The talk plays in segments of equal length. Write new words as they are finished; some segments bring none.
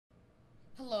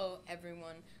Hello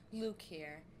everyone, Luke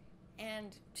here,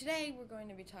 and today we're going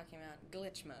to be talking about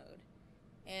glitch mode.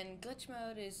 And glitch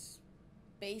mode is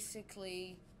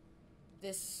basically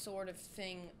this sort of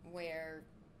thing where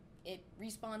it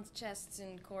respawns chests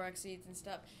and Korok seeds and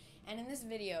stuff. And in this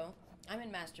video, I'm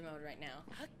in master mode right now.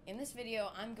 In this video,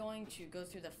 I'm going to go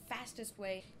through the fastest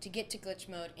way to get to glitch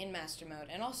mode in master mode.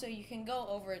 And also, you can go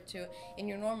over it to in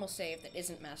your normal save that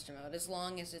isn't master mode, as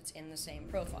long as it's in the same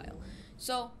profile.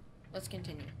 So, let's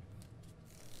continue.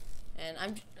 And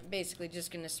I'm basically just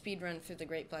going to speed run through the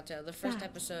Great Plateau. The first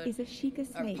episode, is a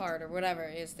Sheikah slate. or part, or whatever,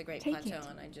 is the Great Take Plateau, it.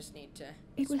 and I just need to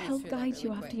It will speed help through that guide really you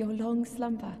quick. after your long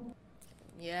slumber.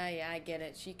 Yeah, I get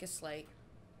it. Sheikah slate.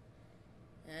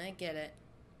 I get it.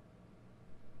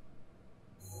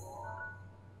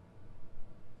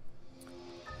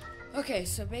 Okay,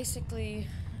 so basically,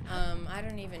 I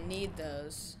don't even need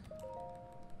those.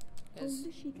 Because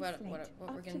what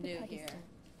we're going to do here.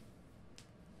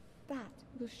 That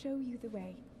will show you the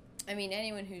way. I mean,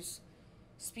 anyone who's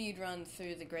speed run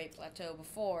through the Great Plateau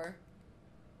before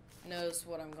knows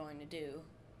what I'm going to do.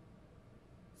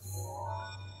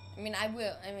 I mean, I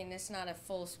will. I mean, it's not a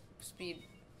full speed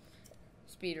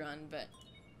run, but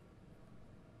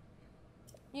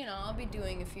you know, I'll be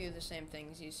doing a few of the same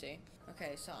things you see.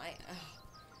 Okay, so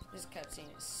this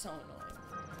cutscene is so annoying.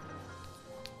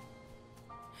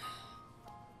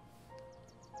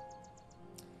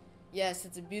 Yes,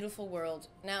 it's a beautiful world.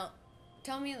 Now,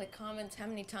 tell me in the comments how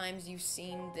many times you've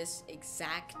seen this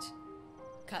exact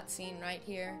cutscene right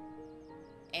here,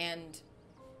 and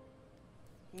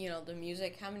you know, the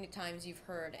music, how many times you've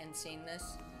heard and seen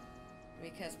this,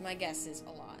 because my guess is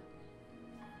a lot.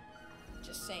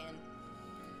 Just saying.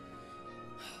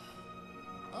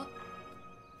 Oh.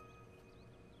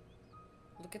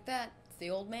 Look at that. It's the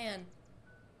old man.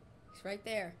 He's right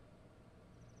there.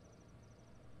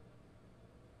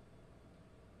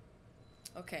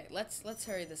 Okay, let's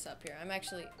hurry this up here. I'm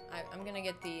gonna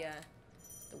get the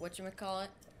whatchamacallit,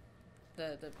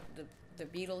 the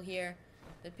beetle here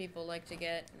that people like to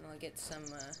get, and I'll get some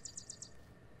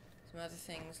other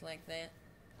things like that.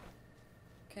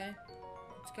 Okay,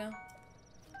 let's go.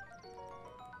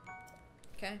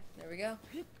 Okay, there we go.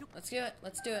 Let's do it.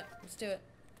 Let's do it. Let's do it.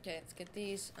 Okay, let's get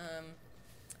these.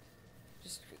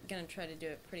 Just gonna try to do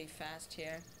it pretty fast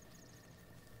here.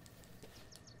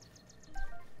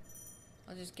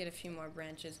 I'll just get a few more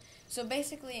branches. So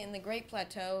basically, in the Great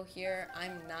Plateau here,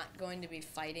 I'm not going to be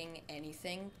fighting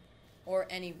anything or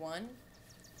anyone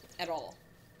at all.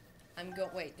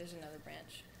 Wait, there's another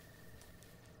branch.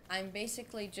 I'm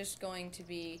basically just going to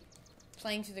be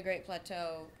playing through the Great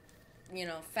Plateau, you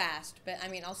know, fast. But I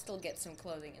mean, I'll still get some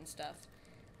clothing and stuff.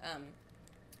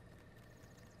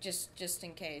 Just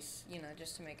in case, you know,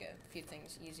 just to make a few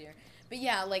things easier. But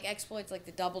yeah, like exploits like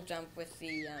the double jump with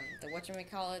the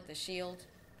whatchamacallit, the shield.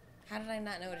 How did I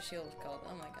not know what a shield was called?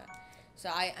 Oh my god. So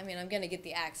I mean, I'm gonna get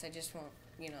the axe, I just won't,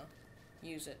 you know,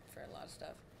 use it for a lot of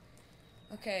stuff.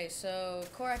 Okay, so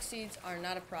Korok seeds are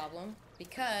not a problem,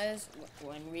 because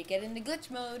when we get into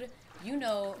glitch mode, you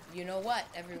know what,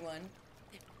 everyone.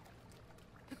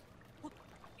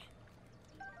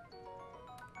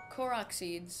 Korok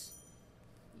seeds,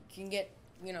 you can get,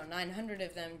 you know, 900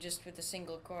 of them just with a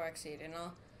single Korok seed, and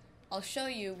I'll show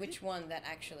you which one that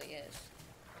actually is.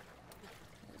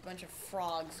 There's a bunch of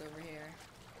frogs over here.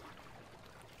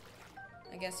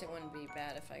 I guess it wouldn't be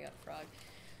bad if I got a frog.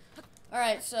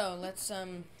 Alright, so let's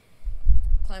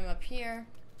climb up here.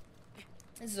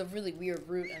 This is a really weird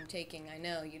route I'm taking. I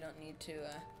know, you don't need to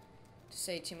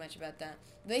say too much about that.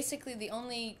 Basically, the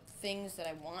only things that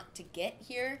I want to get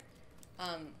here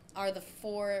are the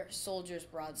 4 soldiers'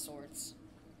 broadswords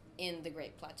in the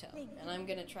Great Plateau, and I'm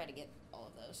gonna try to get all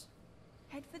of those.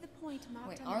 Head for the point marked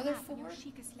Wait, on are the there map on 4? your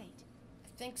Sheikah slate.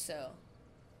 I think so.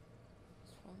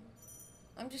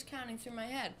 I'm just counting through my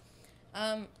head.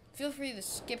 Feel free to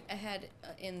skip ahead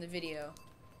in the video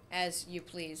as you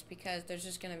please, because there's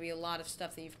just going to be a lot of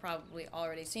stuff that you've probably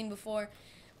already seen before.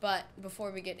 But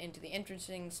before we get into the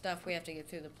interesting stuff, we have to get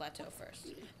through the plateau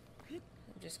first. I'm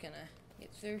just going to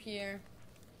get through here.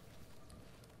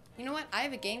 You know what? I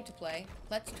have a game to play.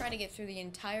 Let's try to get through the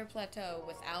entire plateau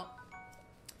without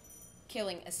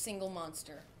killing a single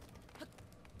monster.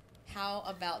 How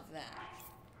about that?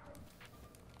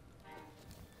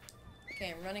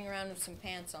 Okay, I'm running around with some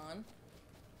pants on.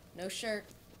 No shirt.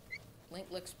 Link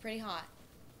looks pretty hot.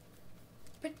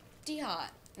 Pretty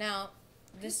hot. Now,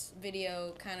 this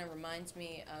video kind of reminds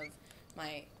me of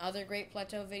my other Great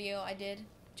Plateau video I did.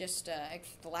 Just,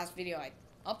 the last video I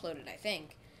uploaded, I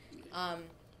think.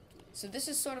 So this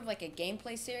is sort of like a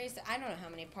gameplay series. I don't know how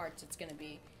many parts it's going to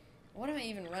be. What am I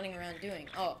even running around doing?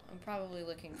 Oh, I'm probably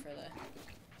looking for the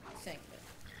thing.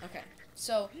 Okay,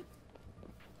 so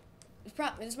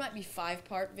this might be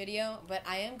 5-part video, but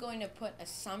I am going to put a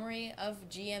summary of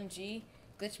GMG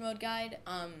glitch mode guide.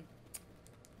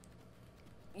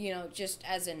 You know, just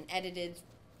as an edited,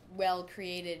 well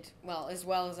created, as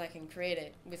well as I can create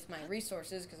it with my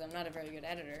resources, because I'm not a very good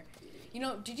editor. You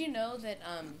know, did you know that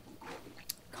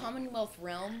Commonwealth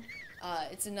Realm,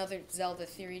 it's another Zelda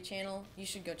theory channel. You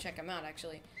should go check them out,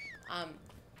 actually.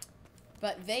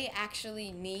 But they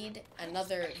actually need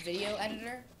another video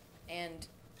editor, and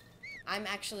I'm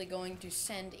actually going to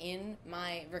send in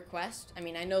my request. I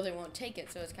mean, I know they won't take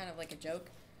it, so it's kind of like a joke.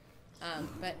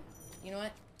 But you know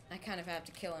what? I kind of have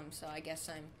to kill him, so I guess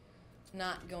I'm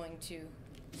not going to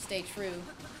stay true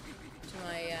to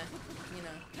my, you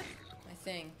know, my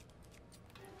thing.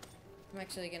 I'm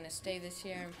actually going to stay this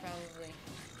here and probably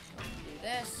do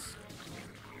this.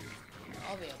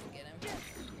 I'll be able to get him.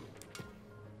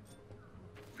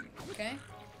 Okay.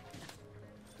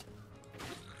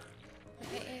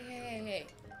 Hey.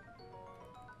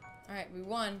 Alright, we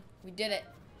won. We did it.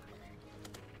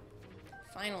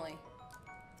 Finally.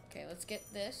 Okay, let's get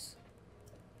this.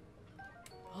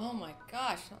 Oh my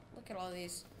gosh, look at all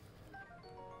these.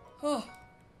 Oh.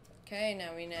 Okay,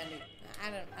 now we need to,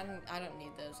 I don't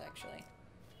need those actually.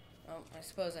 Oh, I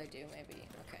suppose I do, maybe.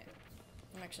 Okay.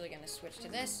 I'm actually gonna switch to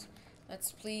this.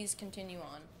 Let's please continue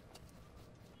on.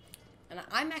 And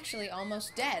I'm actually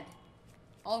almost dead.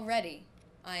 Already.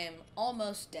 I am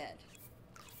almost dead.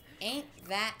 Ain't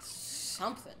that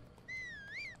something?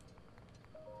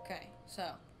 Okay, so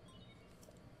I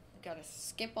gotta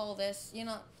skip all this. You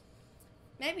know,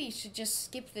 maybe you should just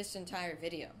skip this entire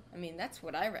video. I mean, that's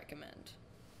what I recommend.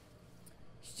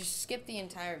 You should just skip the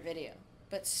entire video,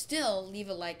 but still leave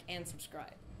a like and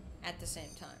subscribe at the same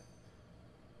time.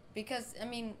 Because, I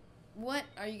mean, what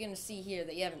are you gonna see here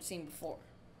that you haven't seen before?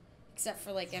 Except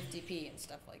for, like, FTP and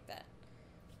stuff like that.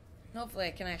 Hopefully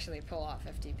I can actually pull off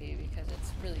FTP, because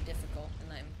it's really difficult,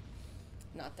 and I'm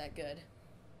not that good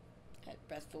at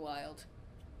Breath of the Wild.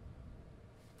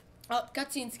 Oh,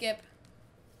 cutscene skip.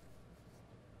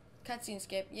 Cutscene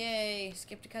skip. Yay,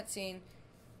 skip to cutscene.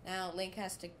 Now Link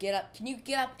has to get up. Can you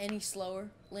get up any slower,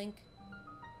 Link?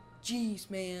 Jeez,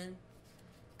 man.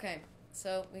 Okay,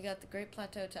 so we got the Great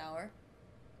Plateau Tower.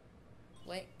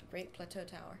 Wait, Great Plateau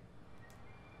Tower.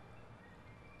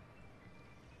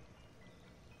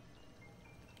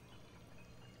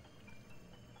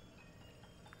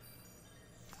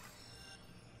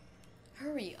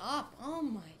 Hurry up. Oh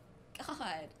my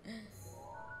god.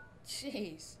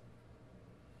 Jeez.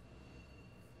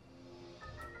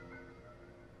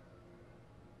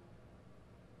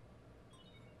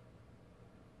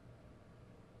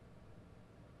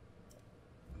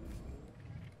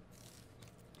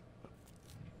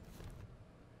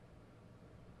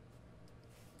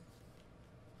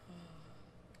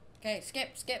 Okay,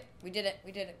 skip. We did it.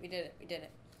 Did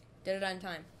it on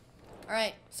time.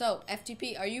 Alright, so,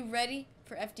 FTP. Are you ready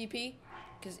for FTP?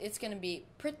 Because it's going to be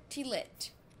pretty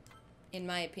lit, in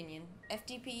my opinion.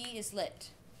 FTP is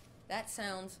lit. That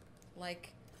sounds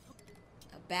like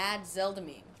a bad Zelda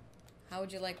meme. How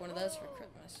would you like one of those for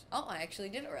Christmas? Oh, I actually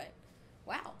did it right.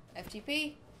 Wow.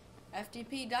 FTP.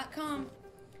 FTP.com.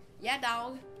 Yeah,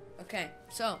 dog. Okay,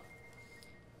 so,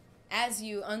 as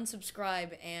you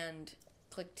unsubscribe and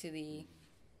click to the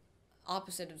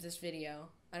opposite of this video,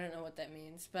 I don't know what that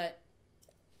means, but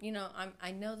you know,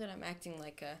 I know that I'm acting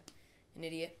like an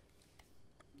idiot.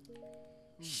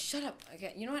 Shut up.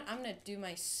 Okay, you know what? I'm gonna do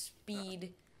my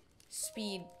speed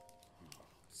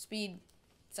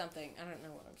something. I don't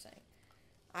know what I'm saying.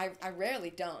 I rarely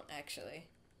don't, actually.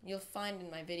 You'll find in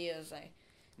my videos I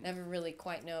never really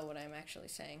quite know what I'm actually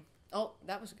saying. Oh,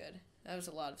 that was good. That was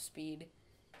a lot of speed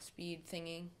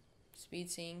thinking, speed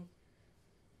seeing.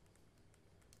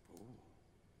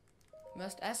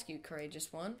 Must ask you,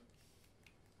 courageous one.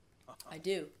 I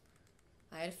do.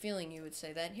 I had a feeling you would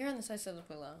say that. Here on the side of the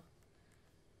pillow.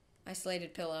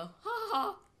 Isolated pillow. Ha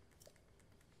ha!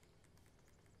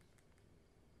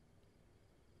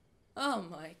 Oh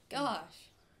my gosh.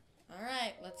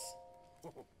 Alright, let's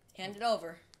hand it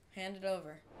over. Hand it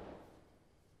over.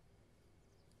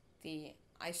 The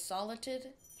isolated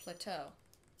plateau.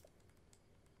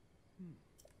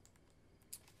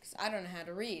 Because I don't know how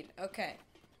to read. Okay.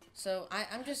 So,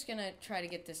 I'm just gonna try to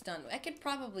get this done. I could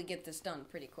probably get this done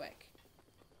pretty quick.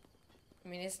 I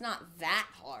mean, it's not that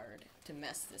hard to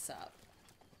mess this up.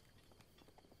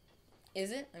 Is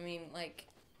it? I mean, like,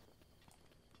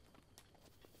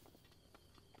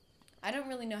 I don't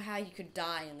really know how you could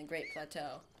die in the Great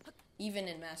Plateau, even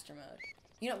in Master Mode.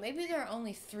 You know, maybe there are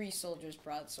only 3 soldiers'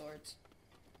 broadswords.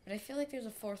 But I feel like there's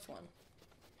a fourth one.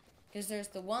 Because there's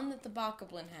the one that the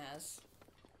Bokoblin has.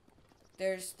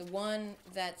 There's the one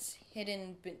that's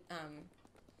hidden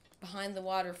behind the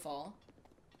waterfall.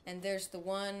 And there's the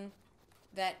one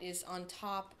that is on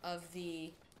top of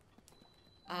the...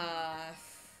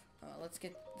 let's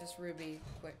get this ruby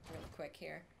real quick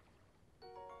here.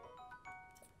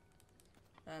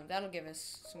 That'll give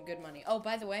us some good money. Oh,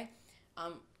 by the way,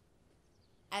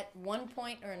 at one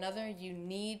point or another, you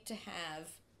need to have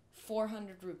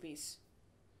 400 rupees.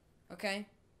 Okay?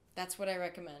 That's what I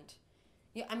recommend.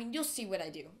 Yeah, I mean, you'll see what I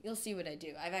do. You'll see what I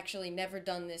do. I've actually never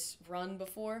done this run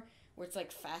before, where it's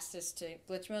like fastest to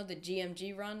glitch mode. The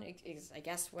GMG run is, I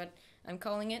guess, what I'm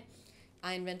calling it.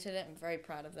 I invented it. I'm very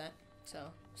proud of that.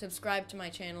 So, subscribe to my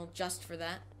channel just for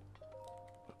that.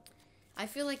 I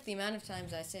feel like the amount of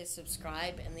times I say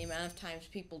subscribe and the amount of times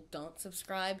people don't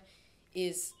subscribe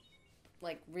is,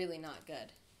 like, really not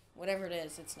good. Whatever it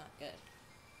is, it's not good.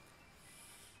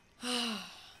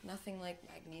 Nothing like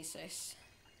Magnesis.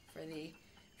 For the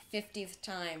 50th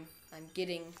time, I'm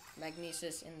getting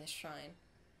Magnesis in this shrine.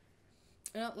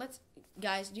 You know,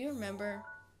 guys, do you remember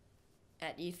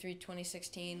at E3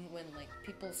 2016 when, like,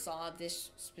 people saw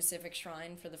this specific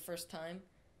shrine for the first time?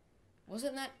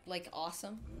 Wasn't that, like,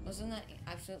 awesome? Wasn't that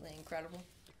absolutely incredible?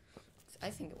 I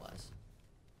think it was.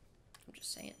 I'm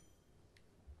just saying.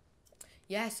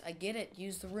 Yes, I get it.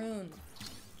 Use the rune.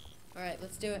 Alright,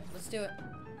 let's do it. Let's do it.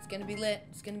 It's gonna be lit.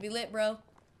 It's gonna be lit, bro.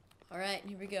 Alright,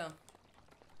 here we go.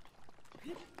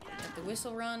 Let the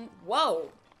whistle run.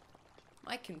 Whoa!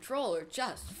 My controller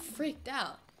just freaked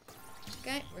out.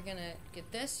 Okay, we're gonna get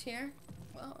this here.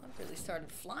 Well, I really started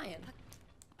flying.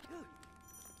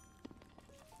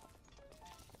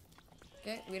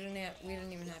 Okay, we didn't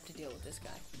even have to deal with this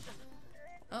guy.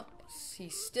 Oh, he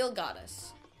still got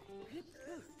us.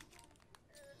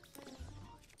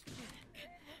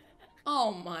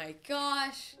 Oh my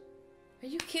gosh. Are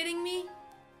you kidding me?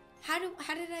 How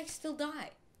did I still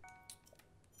die?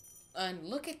 And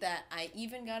look at that. I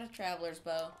even got a traveler's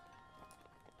bow.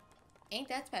 Ain't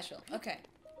that special? Okay.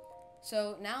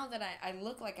 So now that I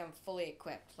look like I'm fully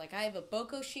equipped. Like I have a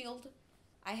Boko shield,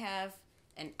 I have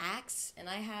an axe, and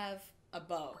I have a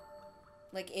bow.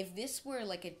 Like if this were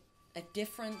like a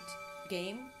different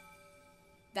game,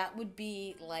 that would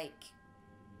be like...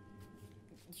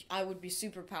 I would be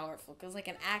super powerful. Because like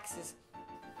an axe is...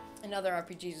 in other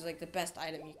RPGs is like the best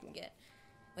item you can get.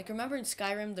 Like remember in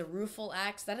Skyrim the rueful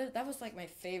axe? That was like my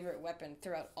favorite weapon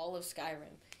throughout all of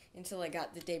Skyrim until I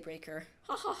got the Daybreaker.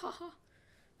 Ha ha ha ha.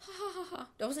 Ha ha ha ha.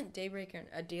 That wasn't Daybreaker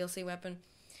a DLC weapon.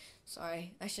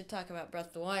 Sorry, I should talk about Breath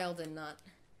of the Wild and not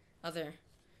other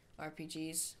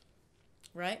RPGs.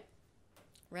 Right?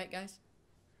 Right, guys?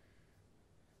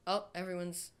 Oh,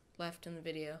 everyone's left in the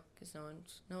video because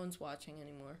no one's watching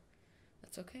anymore.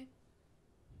 That's okay.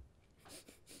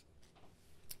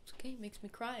 It's okay. It makes me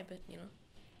cry, but you know,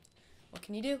 what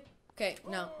can you do? Okay,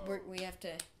 no, we have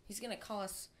to. He's gonna call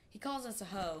us. He calls us a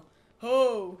hoe.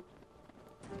 Ho.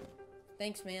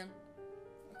 Thanks, man.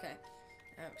 Okay.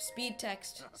 Speed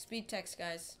text. Speed text,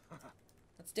 guys.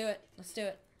 Let's do it. Let's do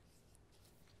it.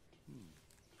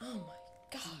 Oh my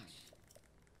gosh.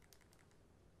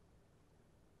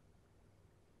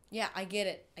 Yeah, I get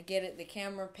it. I get it. The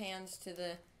camera pans to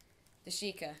the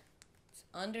Sheikah. It's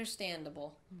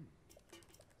understandable.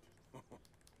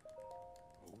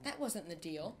 That wasn't the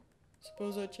deal.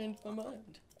 Suppose I changed my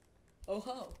mind. Oh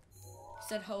ho. He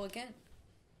said ho again.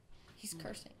 He's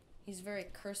cursing. He's a very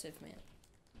cursive man.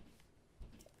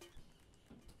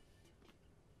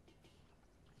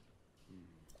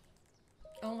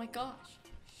 Oh my gosh.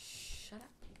 Shut up.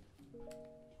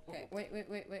 Okay, wait.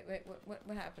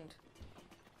 What happened?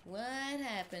 What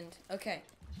happened? Okay.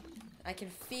 I can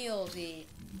feel the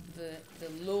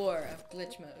lure of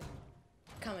glitch mode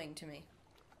coming to me.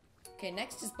 Okay,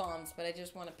 next is bombs, but I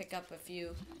just want to pick up a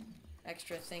few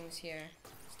extra things here.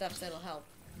 Stuff that'll help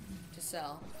to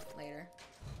sell later.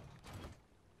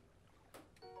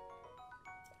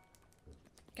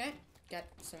 Okay, got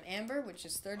some amber, which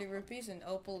is 30 rupees, and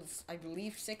opal is, I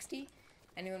believe, 60.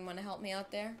 Anyone want to help me out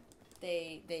there?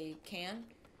 They can,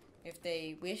 if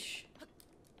they wish.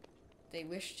 They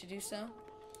wish to do so.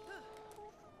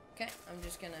 Okay, I'm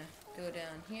just gonna go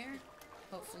down here.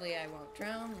 Hopefully I won't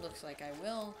drown. Looks like I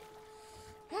will.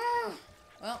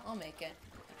 Well, I'll make it.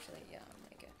 Actually, yeah, I'll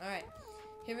make it. Alright,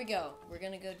 here we go. We're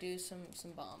gonna go do some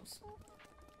bombs.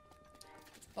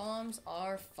 Bombs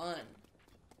are fun.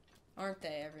 Aren't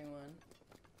they, everyone?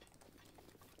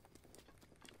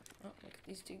 Oh, look at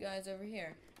these two guys over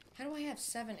here. How do I have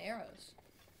 7 arrows?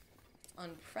 It's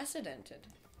unprecedented.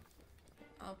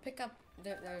 I'll pick up...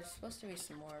 There's supposed to be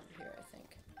some more over here, I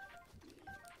think.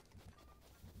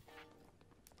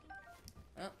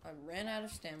 Oh, I ran out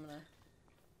of stamina.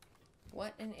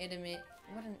 What an idiot.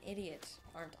 What an idiot,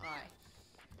 aren't I?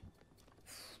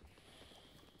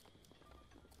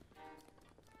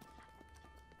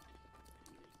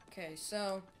 Okay,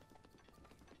 so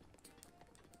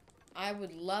I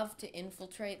would love to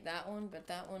infiltrate that one, but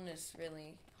that one is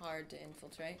really hard to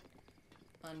infiltrate,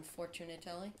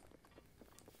 unfortunately.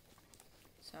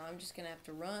 So I'm just gonna have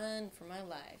to run for my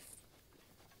life.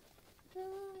 Run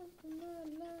for my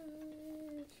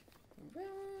life.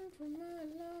 Run for my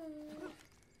life.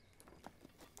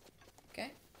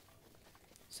 Okay.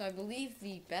 So I believe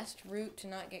the best route to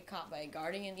not get caught by a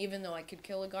guardian, even though I could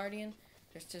kill a guardian,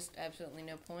 there's just absolutely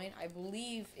no point. I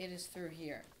believe it is through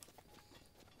here.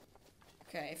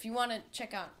 Okay, if you want to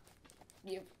check out...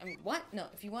 what? No,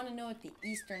 if you want to know what the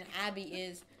Eastern Abbey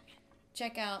is,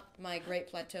 check out my Great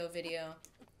Plateau video.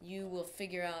 You will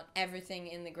figure out everything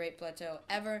in the Great Plateau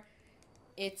ever.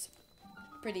 It's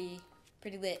pretty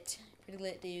lit. Pretty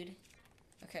lit, dude.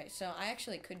 Okay, so I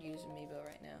actually could use Amiibo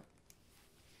right now.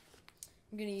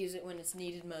 I'm gonna use it when it's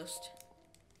needed most.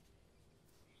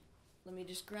 Let me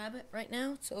just grab it right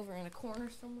now. It's over in a corner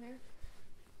somewhere.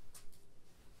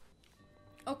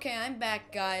 Okay, I'm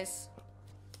back, guys.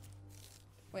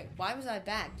 Wait, why was I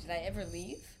back? Did I ever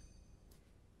leave?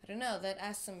 I don't know. That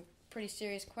asks some pretty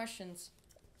serious questions.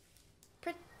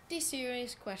 Pretty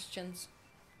serious questions.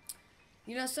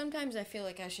 You know, sometimes I feel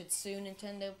like I should sue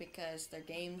Nintendo because their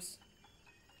games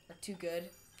are too good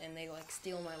and they, like,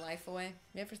 steal my life away.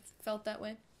 You ever felt that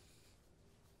way?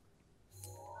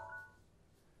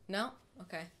 No?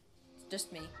 Okay. It's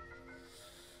just me.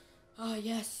 Oh,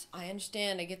 yes, I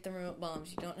understand. I get the remote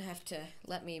bombs. You don't have to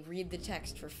let me read the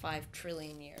text for 5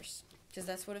 trillion years. Because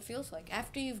that's what it feels like.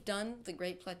 After you've done the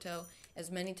Great Plateau as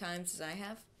many times as I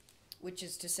have, which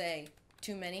is to say,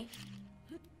 too many,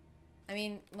 I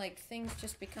mean, like, things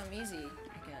just become easy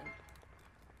again.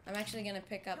 I'm actually going to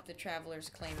pick up the Traveler's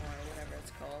Claymore, or whatever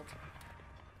it's called.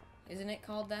 Isn't it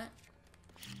called that?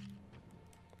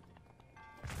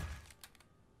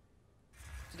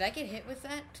 Did I get hit with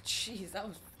that? Jeez, that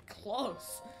was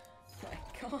close.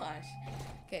 Oh my gosh.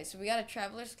 Okay, so we got a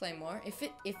Traveler's Claymore. If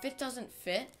it doesn't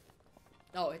fit...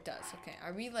 Oh, it does. Okay,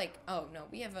 are we like... Oh, no,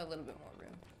 we have a little bit more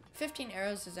room. 15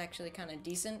 arrows is actually kind of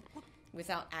decent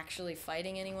without actually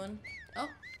fighting anyone. Oh.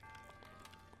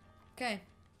 Okay.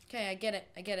 Okay, I get it.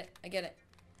 I get it. I get it.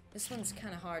 This one's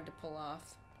kind of hard to pull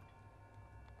off.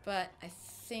 But I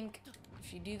think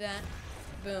if you do that...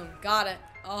 Boom. Got it.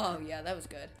 Oh, yeah, that was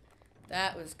good.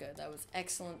 That was good. That was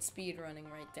excellent speed running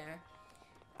right there.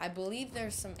 I believe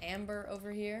there's some amber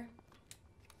over here.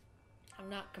 I'm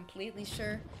not completely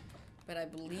sure, but I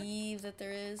believe that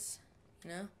there is. You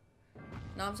know? Know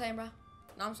what I'm saying, bro? Know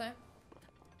what I'm saying?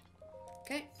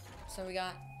 Okay, so we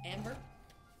got amber.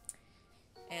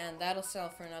 And that'll sell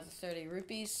for another 30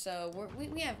 rupees, so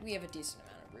we have a decent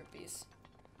amount of rupees.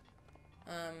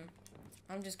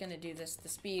 I'm just gonna do this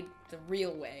the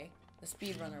real way. The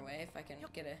speedrunner way, if I can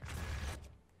get a...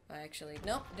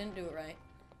 Nope, didn't do it right.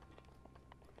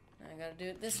 I gotta do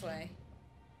it this way.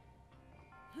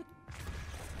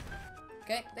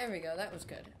 Okay, there we go, that was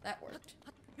good. That worked.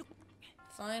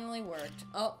 Finally worked.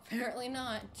 Oh, apparently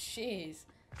not. Jeez.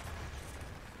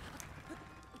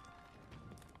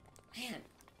 Man,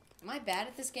 am I bad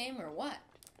at this game or what?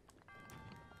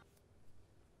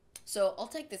 So, I'll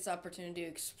take this opportunity to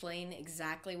explain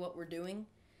exactly what we're doing.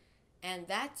 And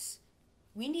that's...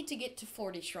 We need to get to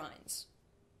 40 shrines.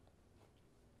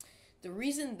 The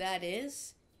reason that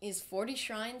is 40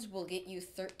 shrines will get you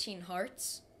 13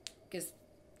 hearts, because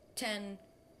 10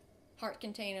 heart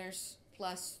containers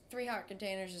plus 3 heart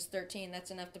containers is 13.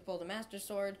 That's enough to pull the Master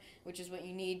Sword, which is what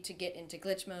you need to get into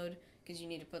glitch mode, because you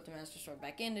need to put the Master Sword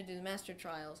back in to do the Master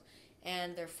Trials.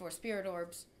 And there are 4 Spirit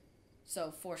Orbs,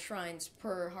 so 4 shrines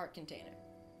per heart container.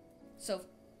 So,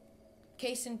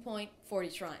 case in point, 40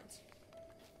 shrines.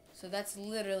 So that's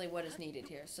literally what is needed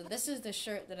here. So this is the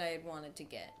shirt that I had wanted to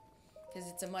get, because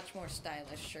it's a much more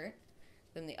stylish shirt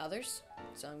than the others.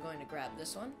 So I'm going to grab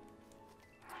this one.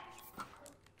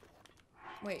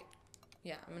 Wait.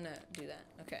 Yeah, I'm going to do that.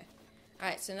 Okay.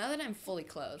 Alright, so now that I'm fully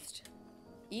clothed,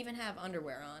 even have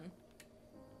underwear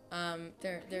on,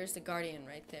 there's the Guardian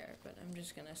right there, but I'm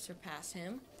just going to surpass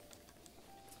him.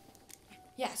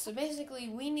 Yeah, so basically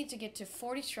we need to get to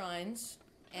 40 shrines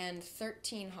and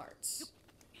 13 hearts.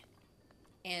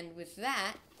 And with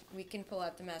that, we can pull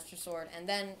out the Master Sword, and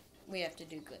then we have to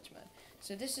do glitch mode.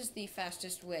 So this is the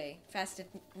fastest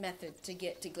method to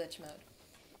get to glitch mode.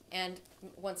 And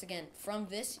once again, from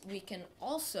this, we can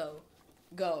also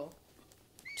go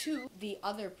to the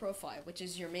other profile, which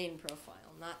is your main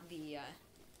profile, not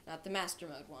the master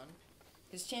mode one.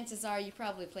 Because chances are you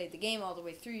probably played the game all the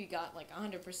way through. You got like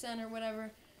 100% or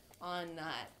whatever on,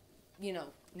 you know,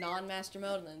 non-master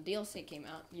mode, and then the DLC came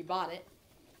out. You bought it.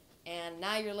 And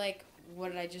now you're like,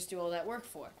 what did I just do all that work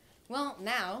for? Well,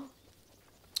 now,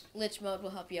 Lich mode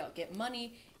will help you out. Get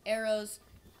money, arrows,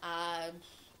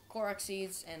 Korok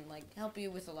seeds, and like help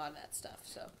you with a lot of that stuff.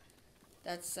 So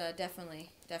that's definitely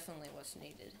what's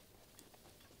needed.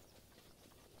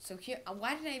 So here,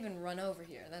 why did I even run over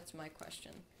here? That's my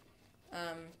question.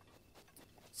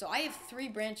 So I have 3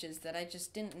 branches that I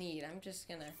just didn't need. I'm just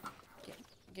gonna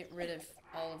get rid of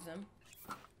all of them.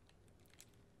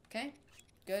 Okay,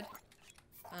 good.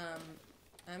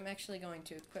 I'm actually going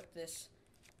to equip this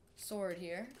sword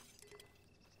here.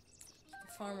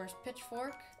 The farmer's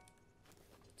pitchfork.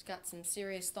 It's got some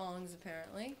serious thongs,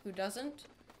 apparently. Who doesn't?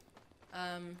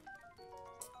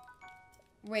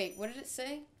 Wait, what did it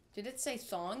say? Did it say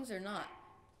thongs or not?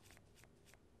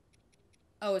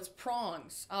 Oh, it's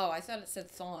prongs. Oh, I thought it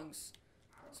said thongs.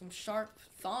 Some sharp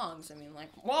thongs. I mean,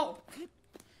 like, whoa!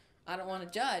 I don't want to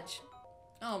judge.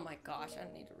 Oh my gosh, I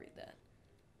don't need to read that.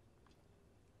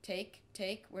 Take.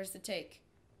 Where's the take?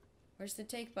 Where's the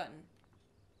take button?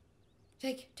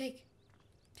 Take.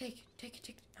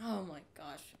 Oh my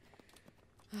gosh.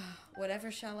 Whatever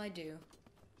shall I do?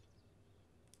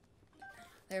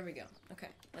 There we go. Okay,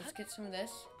 let's get some of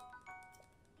this.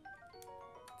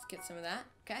 Let's get some of that.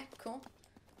 Okay, cool,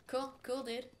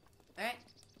 dude. All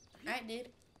right, dude.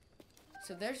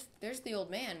 So there's the old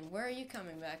man. Where are you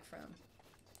coming back from?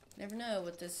 Never know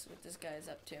what this guy is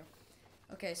up to.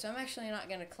 Okay, so I'm actually not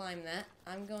gonna climb that.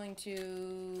 I'm going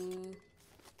to.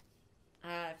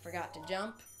 I forgot to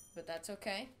jump, but that's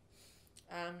okay.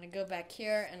 I'm gonna go back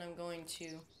here, and I'm going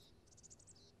to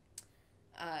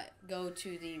go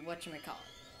to the whatchamacallit.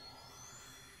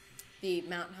 The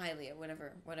Mount Hylia,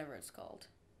 whatever it's called.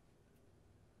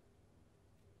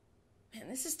 Man,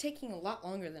 this is taking a lot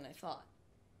longer than I thought.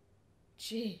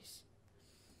 Jeez.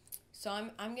 So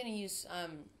I'm gonna use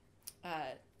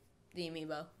the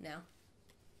amiibo now,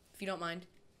 if you don't mind.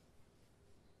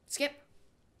 Skip.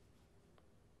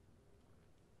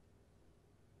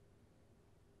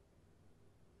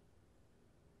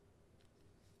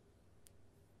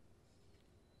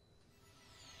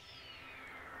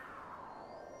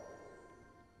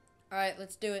 Alright,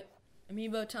 let's do it.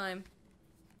 Amiibo time.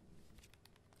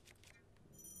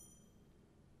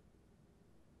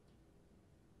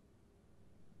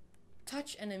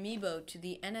 Touch an amiibo to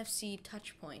the NFC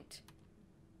touch point.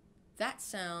 That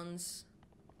sounds...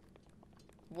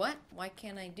 What? Why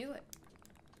can't I do it?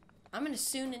 I'm gonna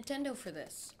sue Nintendo for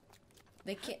this.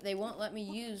 They won't let me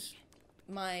use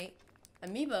my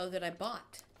amiibo that I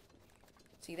bought.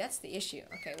 See, that's the issue.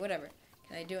 Okay, whatever.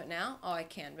 Can I do it now? Oh, I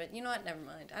can, but you know what? Never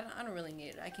mind. I don't really need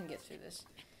it. I can get through this.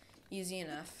 Easy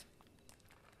enough.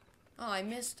 Oh, I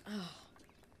missed... Oh.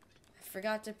 I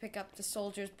forgot to pick up the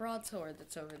soldier's broadsword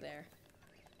that's over there.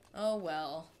 Oh,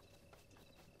 well.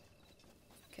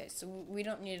 Okay, so we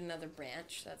don't need another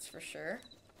branch, that's for sure.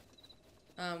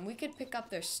 We could pick up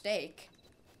their steak.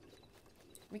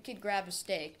 We could grab a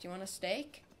steak. Do you want a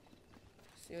steak?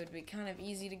 So it would be kind of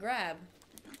easy to grab.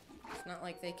 It's not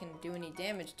like they can do any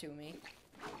damage to me.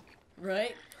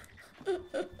 Right?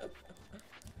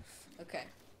 Okay.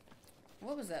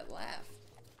 What was that laugh?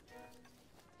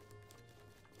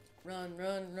 Run,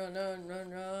 run, run, run,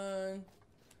 run, run.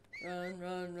 Run,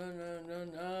 run, run, run,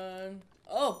 run, run.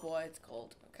 Oh boy, it's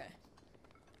cold. Okay.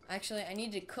 Actually, I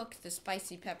need to cook the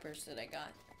spicy peppers that I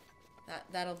got.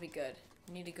 That'll be good.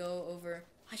 I need to go over...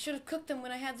 I should have cooked them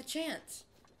when I had the chance.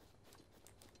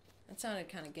 That sounded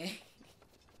kind of gay.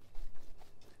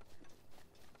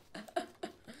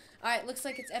 Alright, looks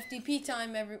like it's FDP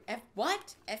time.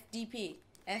 What? FDP.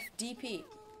 FDP.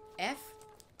 F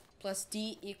plus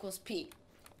D equals P.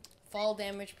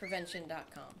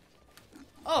 FalldamagePrevention.com.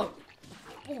 Oh,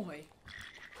 boy.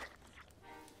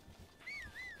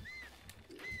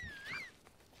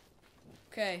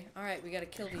 Okay, alright, we gotta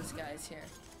kill these guys here.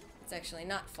 It's actually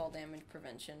not fall damage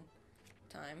prevention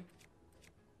time.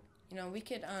 You know,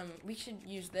 we should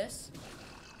use this.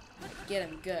 Get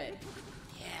him good.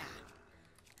 Yeah.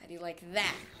 How do you like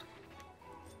that,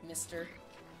 mister?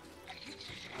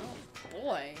 Oh,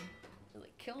 boy.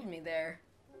 Really killed me there.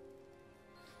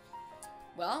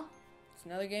 Well, it's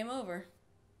another game over.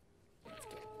 Let's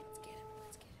get him.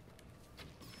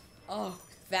 Oh,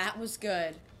 that was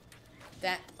good.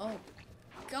 Oh,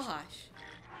 gosh.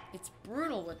 It's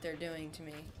brutal what they're doing to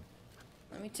me.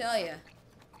 Let me tell you.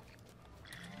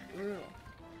 Brutal.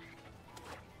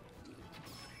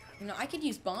 You know, I could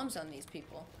use bombs on these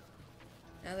people.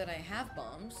 Now that I have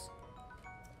bombs.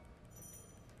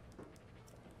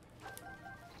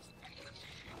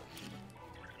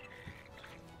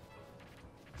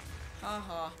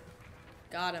 Ha.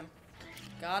 Got him.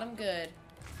 Got him good.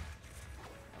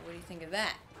 What do you think of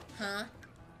that? Huh?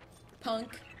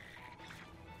 Punk?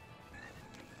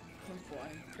 Oh boy,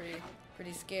 I'm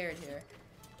pretty scared here.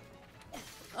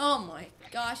 Oh my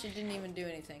gosh, it didn't even do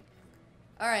anything.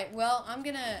 Alright, well, I'm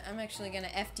actually gonna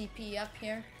FTP up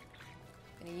here.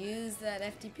 Gonna use that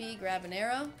FTP, grab an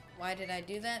arrow. Why did I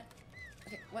do that?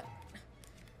 Okay, what?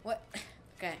 What?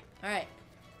 Okay, alright.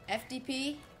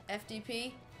 FTP,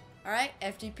 FTP. Alright,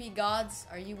 FTP gods,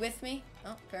 are you with me?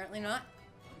 Oh, apparently not.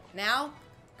 Now?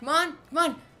 Come on, come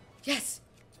on! Yes!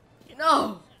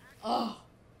 No! Oh!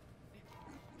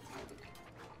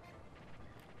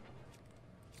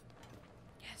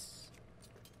 Yes.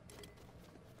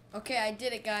 Okay, I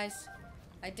did it, guys.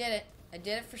 I did it. I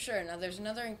did it for sure. Now, there's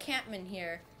another encampment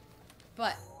here.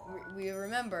 But, we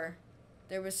remember,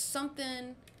 there was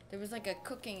something... There was like a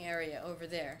cooking area over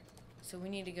there. So we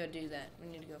need to go do that. We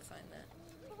need to go find that.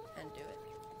 And do it.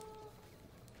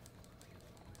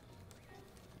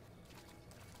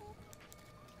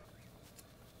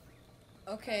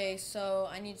 Okay, so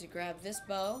I need to grab this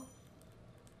bow,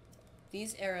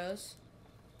 these arrows,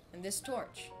 and this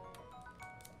torch.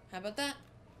 How about that?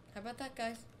 How about that,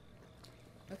 guys?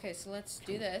 Okay, so let's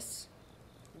do this.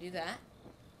 Do that.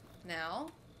 Now,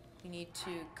 we need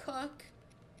to cook.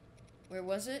 Where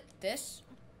was it? This.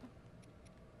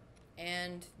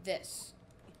 And this.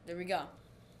 There we go.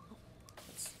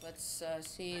 Let's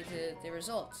see the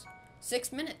results.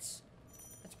 6 minutes.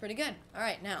 That's pretty good.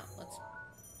 Alright, now, let's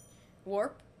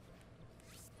warp.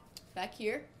 Back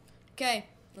here. Okay,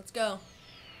 let's go.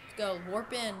 Let's go.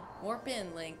 Warp in. Warp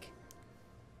in, Link.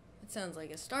 That sounds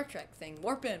like a Star Trek thing.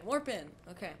 Warp in. Warp in.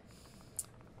 Okay.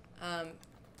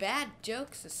 Bad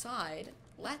jokes aside,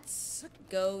 let's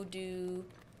go do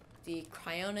the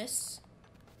Cryonis.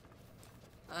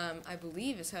 I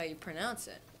believe is how you pronounce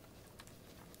it.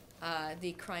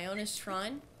 The Cryonis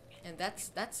Shrine, and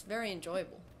that's very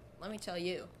enjoyable. Let me tell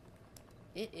you,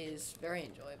 it is very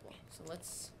enjoyable. So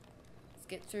let's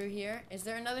get through here. Is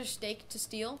there another stake to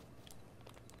steal?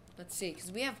 Let's see,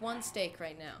 because we have one stake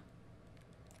right now.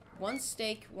 One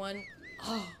stake, one...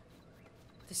 Oh,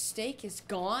 the stake is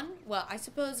gone? Well, I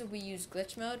suppose if we use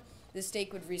glitch mode, the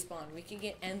stake would respawn. We could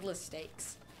get endless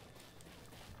stakes.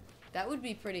 That would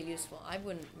be pretty useful. I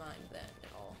wouldn't mind that at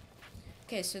all.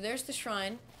 Okay, so there's the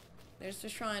shrine. There's the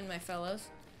shrine, my fellows.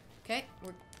 Okay,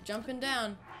 we're jumping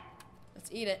down.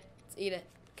 Let's eat it. Let's eat it.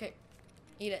 Okay.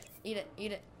 Eat it. Eat it.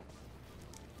 Eat it.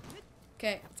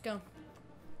 Okay, let's go.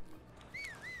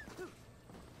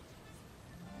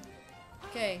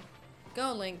 Okay.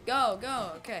 Go, Link. Go,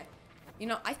 go. Okay. You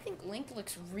know, I think Link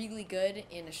looks really good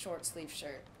in a short sleeve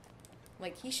shirt.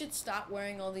 Like, he should stop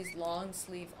wearing all these long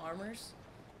sleeve armors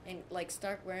and, like,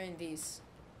 start wearing these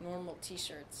normal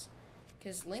t-shirts.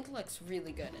 Because Link looks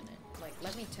really good in it. Like,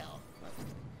 let me tell.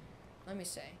 Let me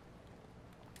say.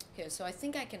 Okay, so I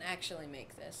think I can actually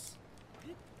make this.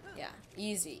 Yeah,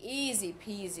 easy. Easy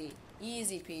peasy.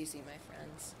 Easy peasy, my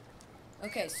friends.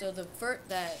 Okay, so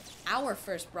our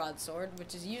first broadsword,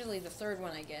 which is usually the third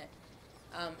one I get,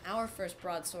 our first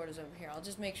broadsword is over here. I'll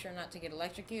just make sure not to get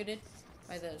electrocuted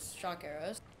by those shock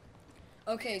arrows.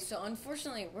 Okay, so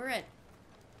unfortunately, we're at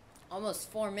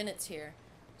almost 4 minutes here.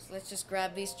 So let's just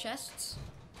grab these chests,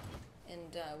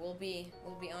 and we'll be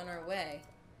on our way.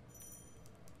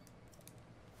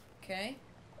 Okay.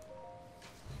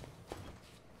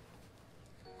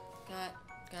 Got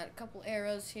a couple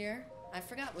arrows here. I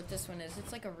forgot what this one is.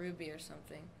 It's like a ruby or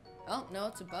something. Oh no,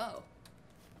 it's a bow.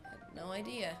 I had no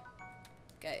idea.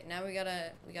 Okay, now we got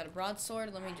a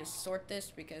broadsword. Let me just sort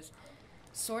this because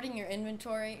sorting your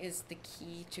inventory is the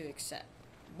key to accept.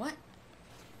 What?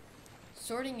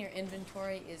 Sorting your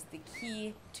inventory is the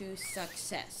key to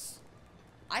success.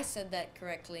 I said that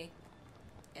correctly,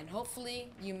 and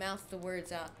hopefully you mouthed the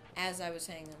words out as I was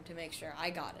saying them to make sure I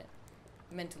got it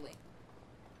mentally,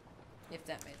 if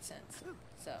that made sense.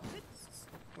 So,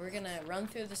 we're gonna run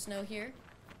through the snow here,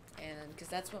 and because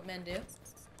that's what men do.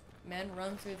 Men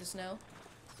run through the snow,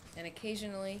 and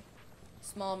occasionally,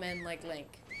 small men like Link.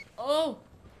 Oh!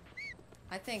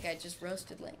 I think I just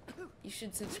roasted Link. You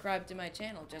should subscribe to my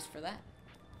channel just for that.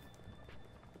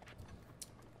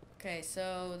 Okay,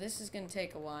 so this is gonna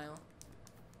take a while,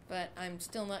 but I'm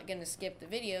still not gonna skip the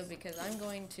video because I'm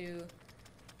going to,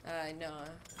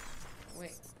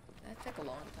 wait, that took a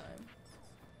long time.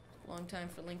 Long time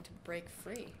for Link to break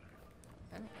free.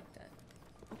 I don't like that.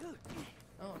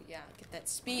 Oh yeah, get that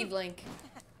speed, Link.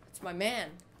 It's my man.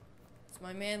 It's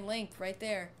my man Link right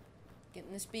there.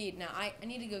 Getting the speed. Now I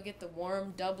need to go get the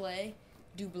warm doublet,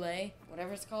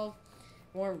 whatever it's called.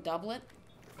 Warm doublet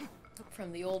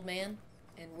from the old man.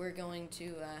 And we're going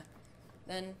to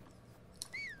then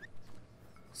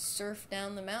surf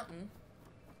down the mountain.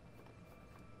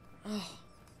 Oh,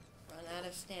 run out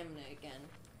of stamina again.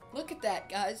 Look at that,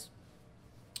 guys.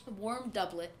 A warm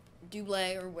doublet, double,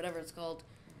 or whatever it's called.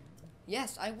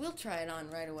 Yes, I will try it on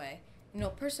right away. You know,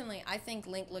 personally, I think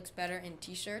Link looks better in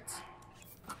t-shirts.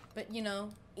 But, you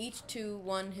know, each to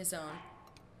one his own.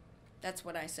 That's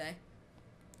what I say.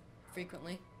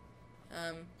 Frequently.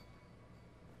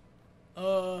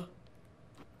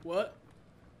 What?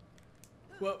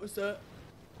 What was that?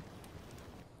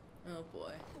 Oh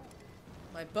boy.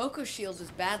 My Boko shield is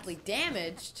badly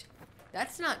damaged.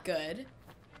 That's not good.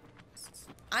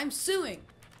 I'm suing.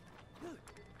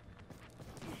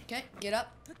 Okay, get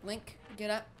up. Link,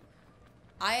 get up.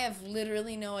 I have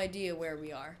literally no idea where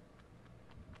we are.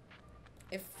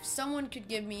 If someone could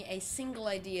give me a single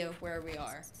idea of where we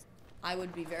are, I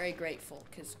would be very grateful.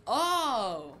 Cause,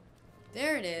 oh!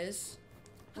 There it is.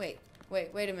 Wait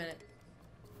a minute.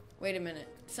 Wait a minute.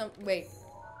 Wait.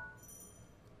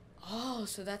 Oh,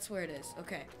 so that's where it is.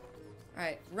 Okay.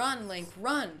 Alright, run, Link,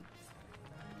 run!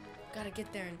 Gotta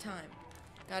get there in time.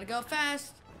 Gotta go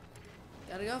fast.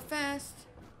 Gotta go fast.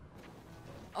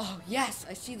 Oh, yes,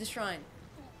 I see the shrine.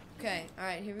 Okay,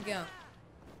 alright, here we go.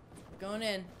 Going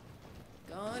in.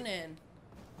 Going in.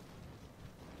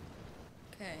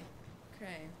 Okay,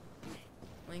 okay.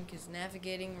 Link is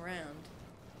navigating around.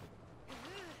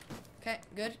 Okay,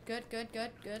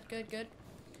 good.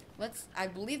 I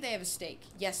believe they have a stake.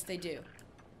 Yes, they do.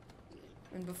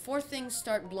 And before things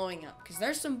start blowing up, because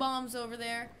there's some bombs over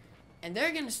there, and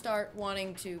they're going to start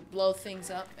wanting to blow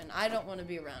things up, and I don't want to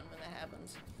be around when that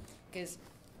happens. Because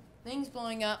things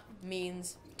blowing up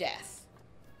means death.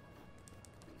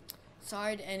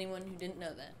 Sorry to anyone who didn't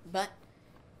know that, but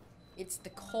it's the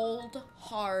cold,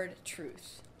 hard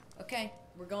truth. Okay,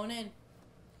 we're going in.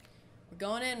 We're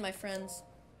going in, my friends.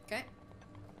 Okay?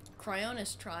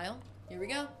 Cryonis trial. Here we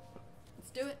go. Let's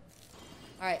do it.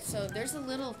 Alright, so there's a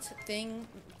little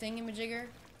thingamajigger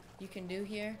you can do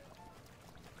here.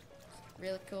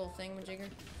 Really cool thingamajigger.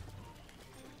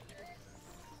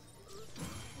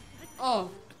 Oh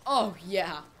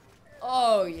yeah.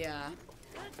 Oh yeah.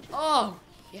 Oh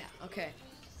yeah, okay.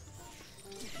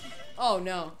 Oh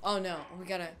no,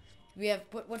 we have,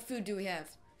 what food do we have?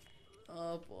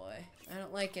 Oh boy, I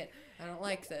don't like it. I don't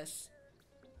like this.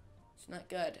 It's not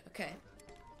good. Okay.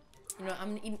 You know,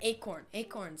 I'm gonna eat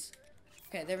acorns.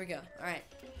 Okay, there we go. Alright,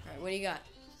 what do you got?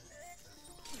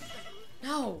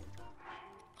 No!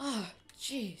 Oh,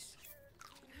 jeez.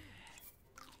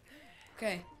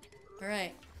 Okay,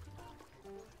 alright.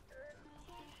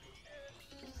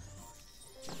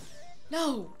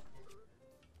 No!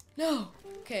 No!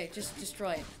 Okay, just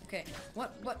destroy it. Okay,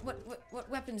 what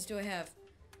weapons do I have?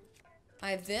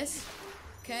 I have this.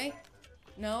 Okay.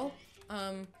 No.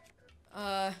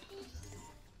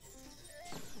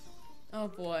 Oh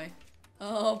boy.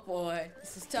 Oh boy.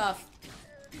 This is tough.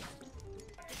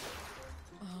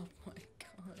 Oh my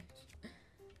gosh.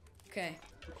 Okay.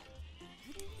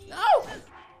 No!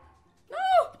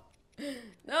 No!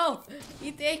 No!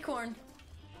 Eat the acorn.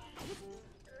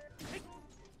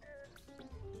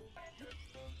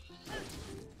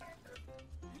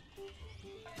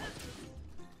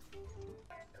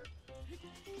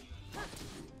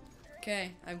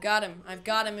 Okay, I've got him. I've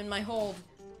got him in my hold.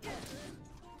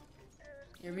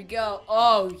 Here we go.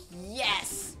 Oh,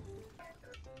 yes!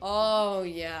 Oh,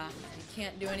 yeah. You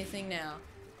can't do anything now.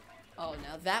 Oh,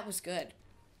 now that was good.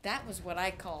 That was what I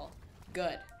call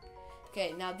good.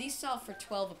 Okay, now these sell for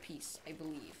 12 apiece, I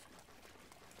believe.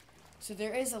 So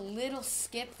there is a little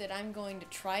skip that I'm going to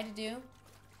try to do.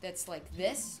 That's like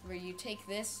this, where you take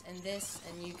this and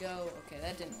you go... Okay,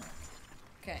 that didn't work.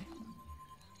 Okay.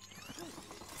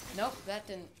 Nope, that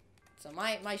didn't... So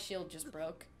my shield just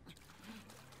broke.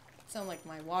 Sounded like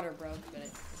my water broke, but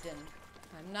it didn't.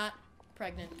 I'm not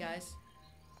pregnant, guys.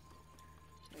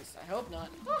 At least I hope not.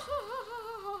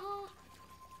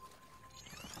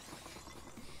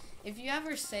 If you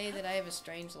ever say that I have a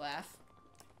strange laugh,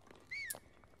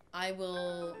 I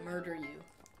will murder you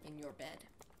in your bed.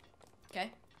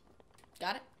 Okay?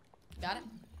 Got it? Got it?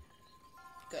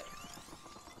 Good.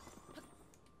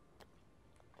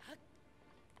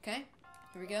 Okay,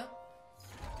 here we go.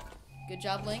 Good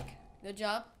job, Link. Good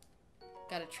job.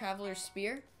 Got a Traveler's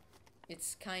Spear.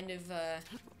 It's kind of a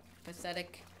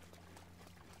pathetic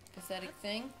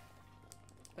thing.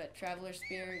 But Traveler's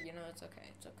Spear, you know, it's okay.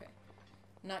 It's okay.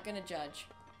 I'm not gonna judge.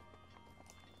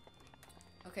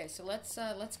 Okay, so let's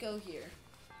go here.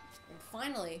 And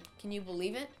finally, can you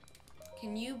believe it?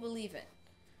 Can you believe it?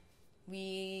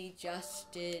 We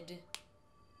just did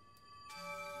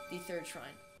the third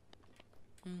shrine.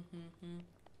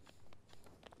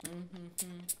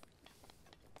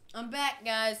 I'm back,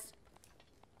 guys.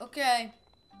 Okay.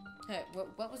 Hey,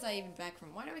 what was I even back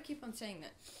from? Why do I keep on saying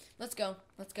that? Let's go.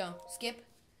 Let's go. Skip.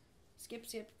 Skip,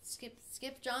 skip, skip,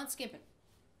 skip, John, skip it.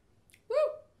 Woo!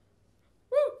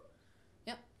 Woo!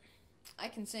 Yep. I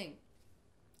can sing.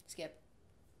 Skip.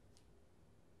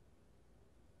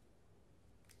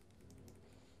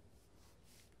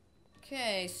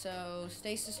 Okay, so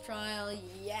stasis trial,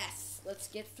 yes. Let's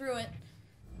get through it.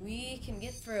 We can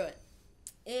get through it.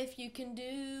 If you can do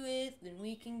it, then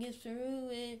we can get through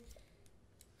it.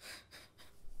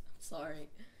 Sorry.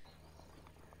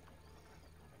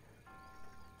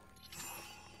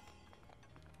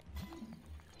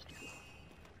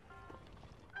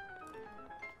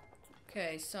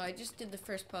 Okay, so I just did the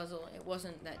first puzzle. It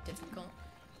wasn't that difficult.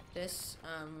 This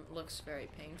looks very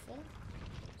painful.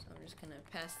 So I'm just gonna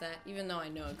pass that, even though I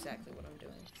know exactly what I'm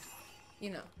doing.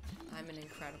 You know, I'm an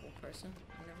incredible person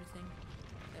and everything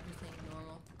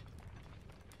normal.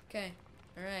 Okay,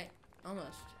 alright,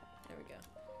 almost. There we go.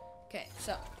 Okay,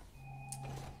 so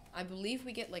I believe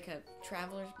we get like a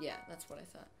traveler. Yeah, that's what I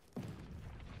thought.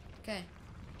 Okay.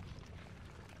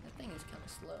 That thing is kind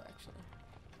of slow, actually.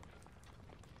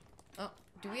 Oh,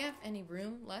 do we have any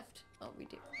room left? Oh, we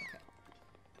do. Okay.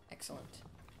 Excellent.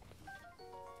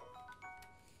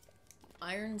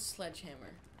 Iron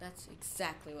sledgehammer. That's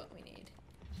exactly what we need.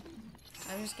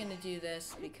 I'm just gonna do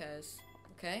this because...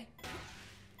 Okay.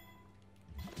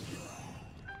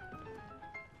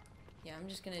 Yeah, I'm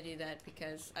just gonna do that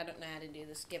because I don't know how to do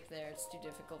the skip there. It's too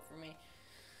difficult for me.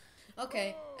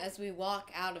 Okay, as we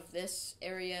walk out of this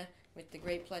area with the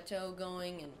Great Plateau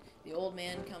going and the old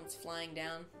man comes flying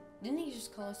down. Didn't he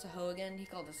just call us a hoe again? He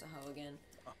called us a hoe again.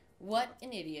 What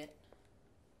an idiot.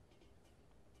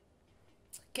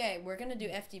 Okay, we're gonna do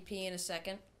FTP in a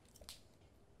second.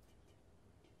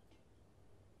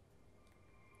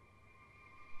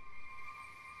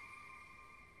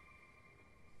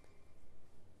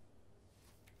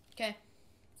 Okay,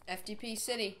 FTP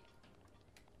City.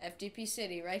 FTP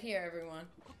City, right here, everyone.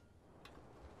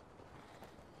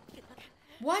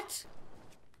 What?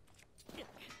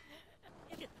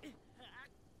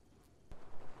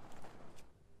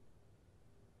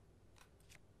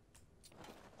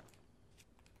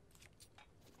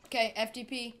 Okay,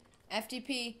 FTP.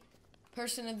 FTP.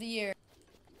 Person of the year.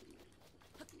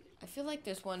 I feel like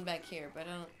there's one back here, but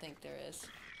I don't think there is.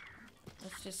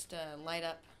 Let's just light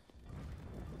up.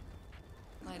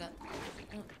 Light up.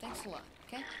 Oh, thanks a lot.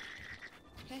 Okay?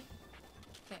 Okay?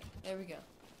 Okay, there we go.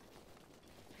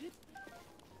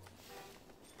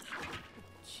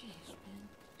 Jeez, man.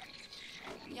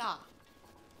 Yeah.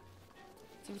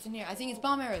 See what's in here. I think it's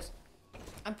bomb arrows.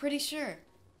 I'm pretty sure.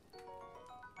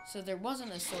 So there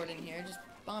wasn't a sword in here, just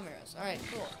bomb arrows. Alright,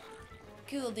 cool.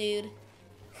 Cool, dude.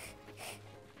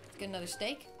 Let's get another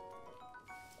steak.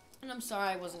 And I'm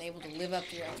sorry I wasn't able to live up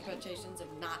to your expectations of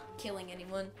not killing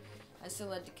anyone. I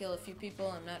still had to kill a few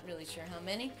people. I'm not really sure how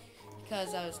many,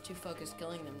 because I was too focused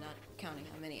killing them, not counting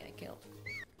how many I killed.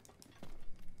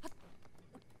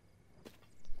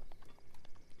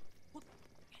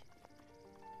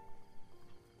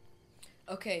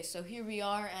 Okay, so here we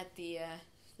are at the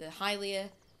Hylia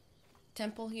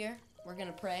temple here. We're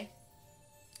gonna pray.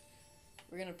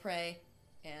 We're gonna pray,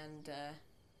 and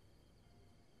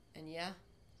yeah,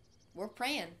 we're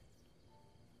praying.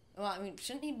 Well, I mean,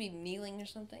 shouldn't he be kneeling or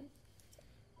something?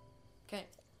 Okay.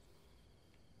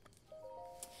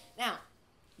 Now,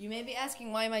 you may be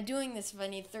asking, why am I doing this if I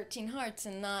need 13 hearts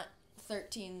and not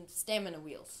 13 stamina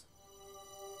wheels?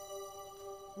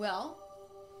 Well,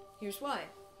 here's why.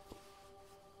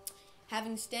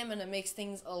 Having stamina makes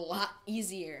things a lot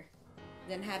easier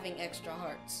than having extra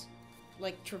hearts.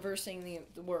 Like traversing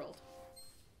the world.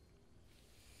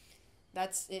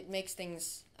 It makes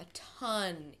things a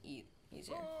ton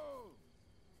easier.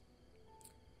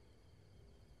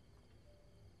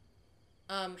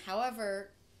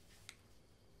 However,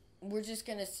 we're just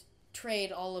gonna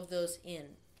trade all of those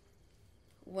in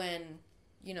when,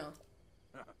 you know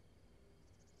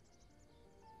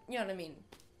what I mean,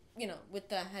 with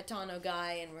the Hatano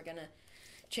guy, and we're gonna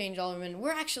change all of them in.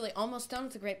 We're actually almost done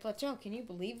with the Great Plateau. Can you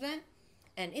believe that?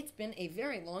 And it's been a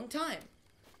very long time.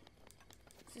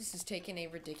 This has taken a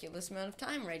ridiculous amount of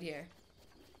time right here.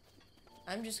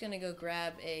 I'm just gonna go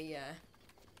grab a,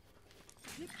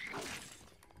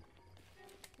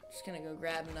 just gonna go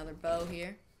grab another bow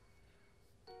here.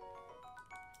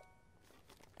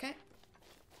 Okay.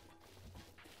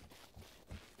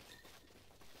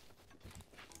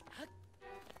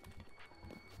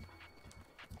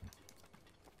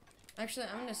 Actually,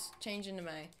 I'm gonna change into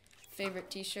my favorite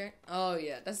t-shirt. Oh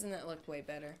yeah, doesn't that look way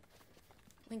better?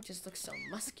 Link just looks so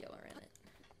muscular in it.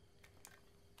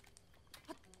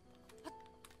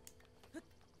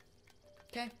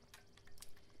 Okay.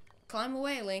 Climb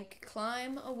away, Link.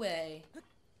 Climb away.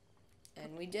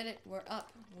 And we did it. We're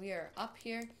up. We are up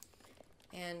here.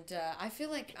 And I feel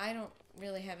like I don't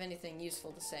really have anything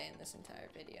useful to say in this entire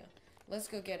video. Let's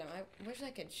go get him. I wish I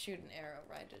could shoot an arrow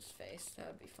right to his face. That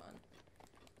would be fun.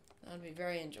 That would be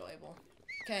very enjoyable.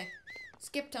 Okay.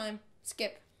 Skip time.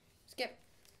 Skip. Skip.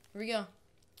 Here we go.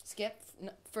 Skip.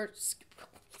 No, first.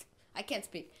 I can't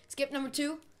speak. Skip number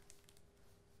 2.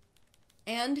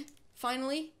 And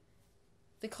finally,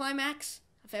 the climax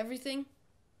of everything.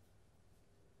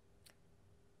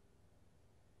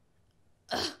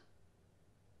 Ugh.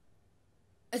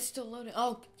 It's still loading.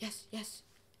 Oh, yes, yes,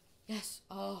 yes.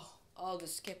 Oh, the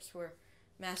skips were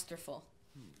masterful.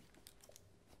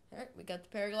 Alright, we got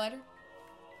the paraglider.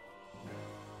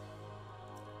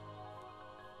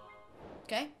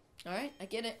 Okay, alright, I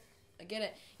get it. I get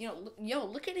it. You know, yo,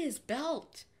 look at his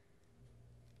belt.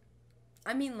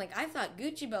 I mean, like, I thought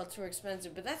Gucci belts were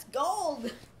expensive, but that's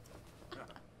gold!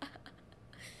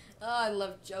 Oh, I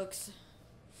love jokes.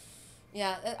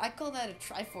 Yeah, I call that a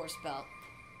Triforce belt,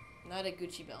 not a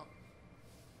Gucci belt.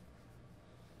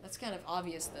 That's kind of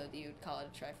obvious, though, that you would call it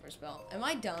a Triforce belt. Am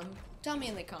I dumb? Tell me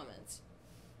in the comments.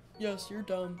 Yes, you're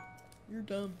dumb. You're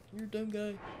dumb. You're a dumb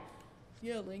guy.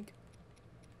 Yeah, Link.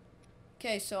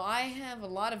 Okay, so I have a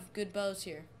lot of good bows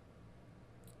here.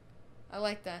 I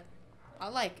like that. I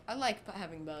like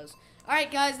having bows.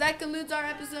 Alright, guys, that concludes our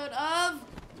episode of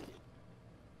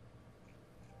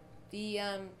the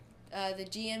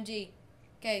GMG.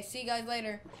 Okay, see you guys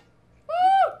later.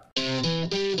 Woo!